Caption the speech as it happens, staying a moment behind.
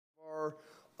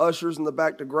ushers in the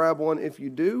back to grab one if you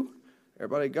do.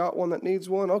 Everybody got one that needs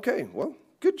one? Okay, well,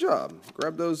 good job.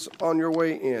 Grab those on your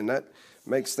way in. That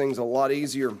makes things a lot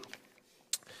easier.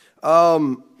 All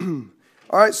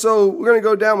right, so we're going to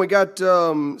go down. We got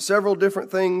several different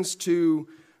things to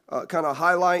kind of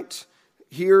highlight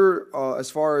here as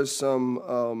far as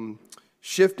some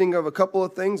shifting of a couple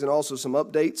of things and also some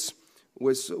updates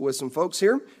with some folks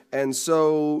here. And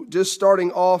so just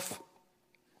starting off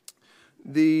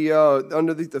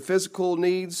underneath the physical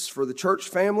needs for the church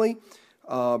family,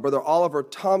 Brother Oliver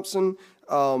Thompson,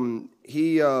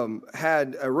 he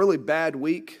had a really bad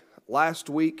week last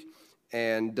week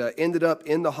and ended up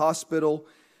in the hospital.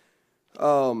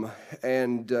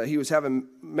 And he was having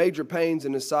major pains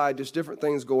in his side, just different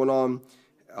things going on,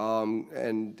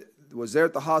 and was there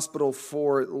at the hospital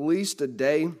for at least a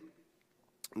day.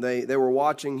 They were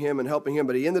watching him and helping him,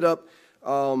 but he ended up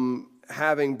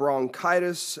having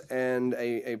bronchitis and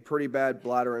a pretty bad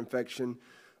bladder infection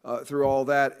through all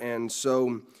that, and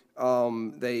so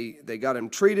they got him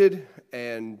treated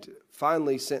and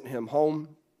finally sent him home.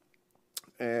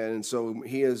 And so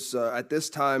he is at this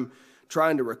time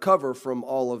trying to recover from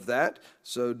all of that.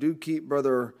 So do keep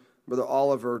Brother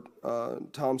Oliver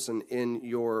Thompson in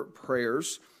your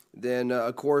prayers. Then,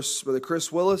 of course, Brother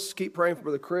Chris Willis, keep praying for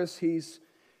Brother Chris. He's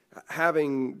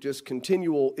having just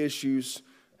continual issues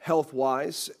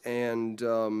health-wise, and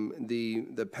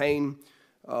the pain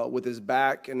with his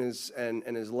back and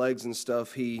his legs and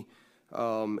stuff. He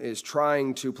is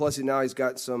trying to. Plus, now he's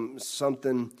got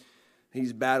something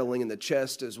he's battling in the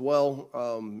chest as well.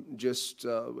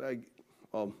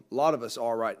 A lot of us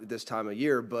are right at this time of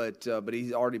year, but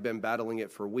he's already been battling it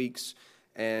for weeks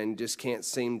and just can't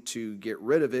seem to get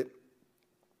rid of it.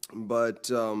 But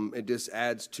it just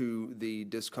adds to the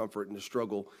discomfort and the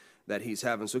struggle that he's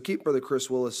having. So keep Brother Chris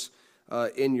Willis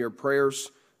in your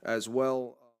prayers as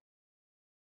well.